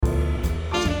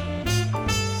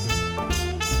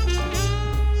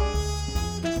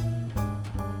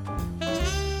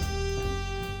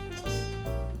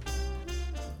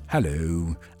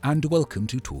Hello, and welcome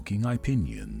to Talking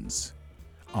Opinions.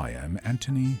 I am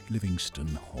Anthony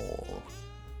Livingston Hall.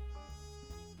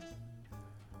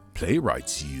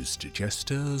 Playwrights used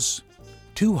jesters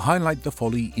to highlight the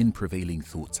folly in prevailing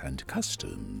thoughts and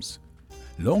customs,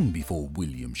 long before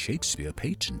William Shakespeare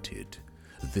patented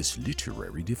this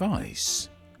literary device.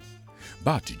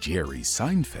 But Jerry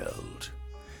Seinfeld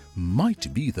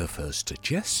might be the first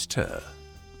jester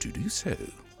to do so.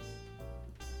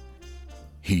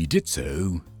 He did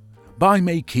so by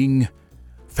making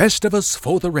Festivus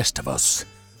for the Rest of Us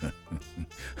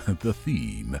the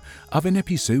theme of an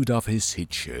episode of his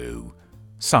hit show,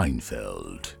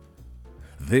 Seinfeld.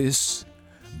 This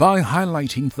by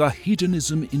highlighting the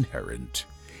hedonism inherent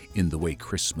in the way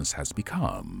Christmas has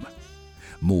become,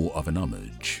 more of an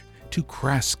homage to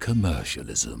crass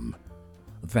commercialism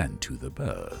than to the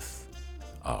birth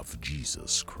of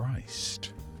Jesus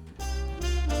Christ.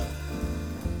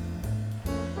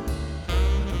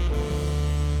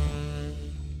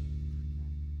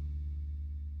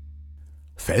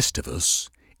 Festivus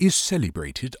is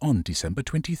celebrated on December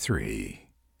 23.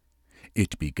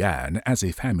 It began as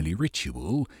a family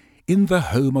ritual in the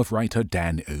home of writer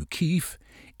Dan O'Keefe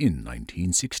in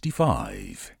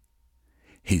 1965.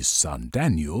 His son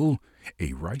Daniel,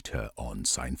 a writer on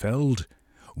Seinfeld,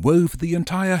 wove the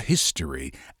entire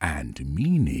history and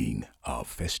meaning of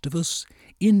Festivus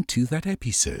into that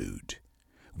episode,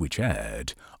 which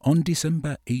aired on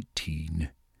December 18,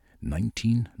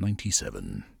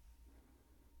 1997.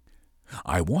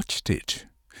 I watched it,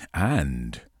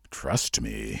 and, trust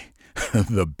me,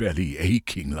 the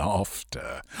belly-aching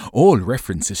laughter all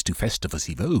references to Festivus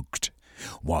evoked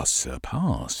was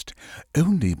surpassed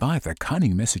only by the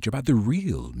cunning message about the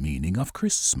real meaning of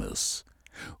Christmas,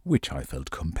 which I felt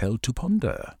compelled to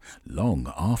ponder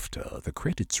long after the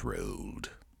credits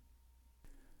rolled.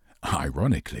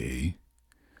 Ironically,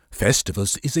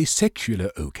 Festivus is a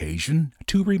secular occasion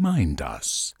to remind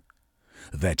us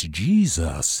that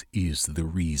Jesus is the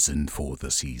reason for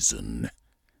the season.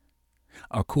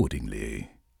 Accordingly,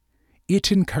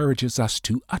 it encourages us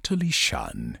to utterly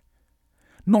shun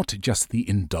not just the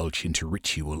indulgent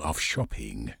ritual of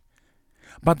shopping,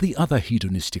 but the other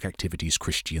hedonistic activities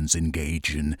Christians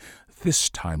engage in this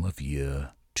time of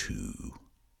year too.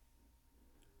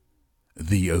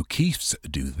 The O'Keefes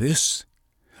do this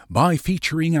by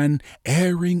featuring an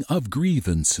airing of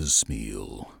grievances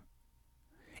meal.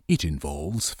 It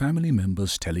involves family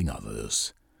members telling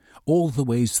others all the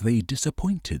ways they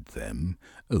disappointed them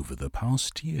over the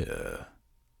past year.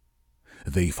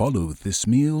 They follow this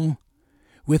meal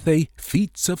with a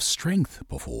feats of strength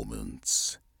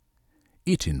performance.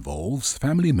 It involves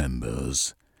family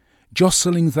members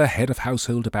jostling the head of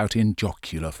household about in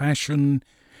jocular fashion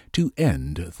to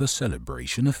end the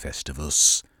celebration of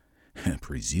Festivus,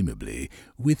 presumably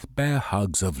with bear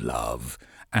hugs of love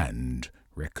and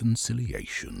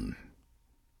reconciliation.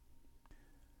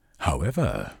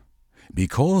 However,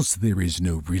 because there is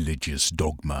no religious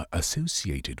dogma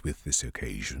associated with this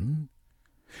occasion,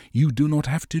 you do not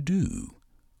have to do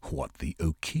what the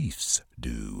O'Keefes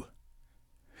do.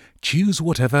 Choose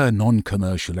whatever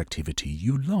non-commercial activity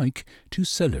you like to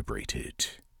celebrate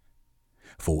it.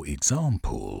 For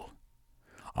example,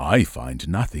 I find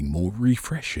nothing more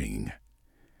refreshing,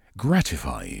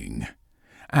 gratifying,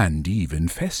 and even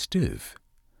festive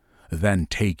than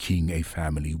taking a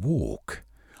family walk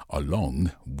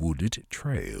along wooded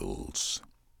trails.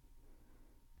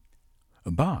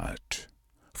 But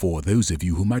for those of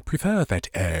you who might prefer that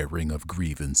airing of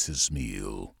grievances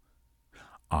meal,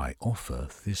 I offer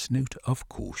this note of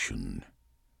caution.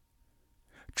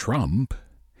 Trump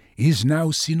is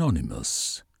now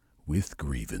synonymous with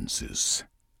grievances.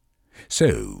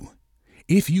 So,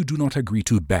 if you do not agree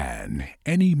to ban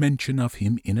any mention of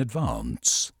him in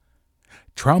advance,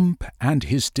 Trump and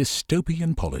his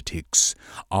dystopian politics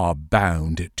are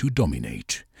bound to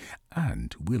dominate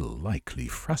and will likely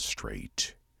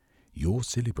frustrate your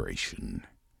celebration.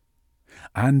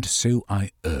 And so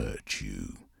I urge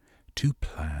you to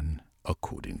plan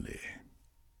accordingly.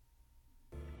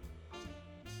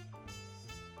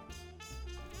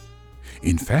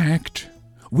 In fact,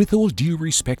 with all due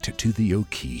respect to the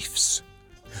O'Keefes,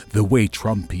 the way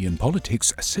Trumpian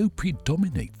politics so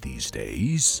predominate these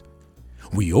days,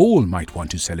 we all might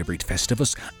want to celebrate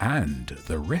Festivus and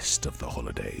the rest of the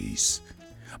holidays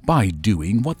by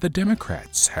doing what the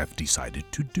Democrats have decided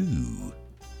to do.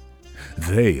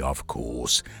 They, of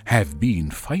course, have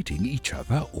been fighting each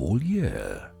other all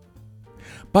year.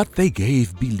 But they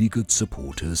gave beleaguered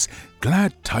supporters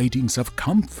glad tidings of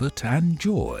comfort and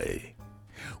joy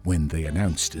when they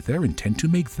announced their intent to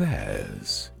make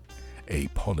theirs a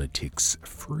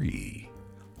politics-free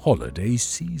holiday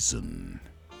season.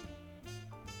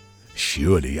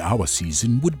 Surely our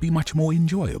season would be much more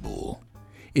enjoyable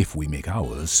if we make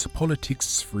ours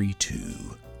politics-free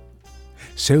too.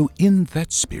 So in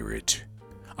that spirit,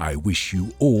 I wish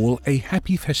you all a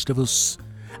happy Festivus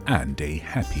and a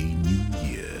happy New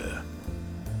Year.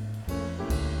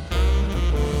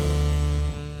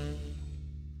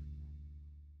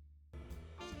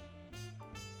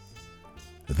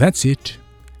 That's it.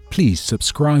 Please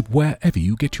subscribe wherever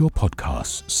you get your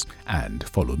podcasts and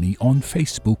follow me on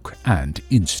Facebook and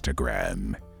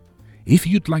Instagram. If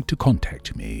you'd like to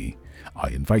contact me, I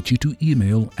invite you to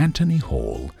email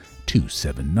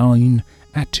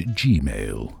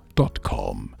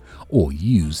anthonyhall279@gmail.com or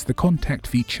use the contact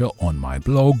feature on my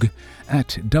blog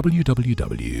at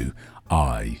www.ipjn.com.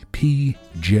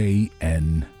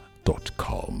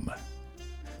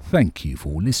 Thank you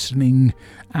for listening,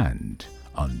 and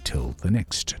until the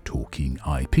next Talking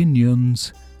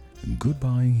Opinions,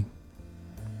 goodbye.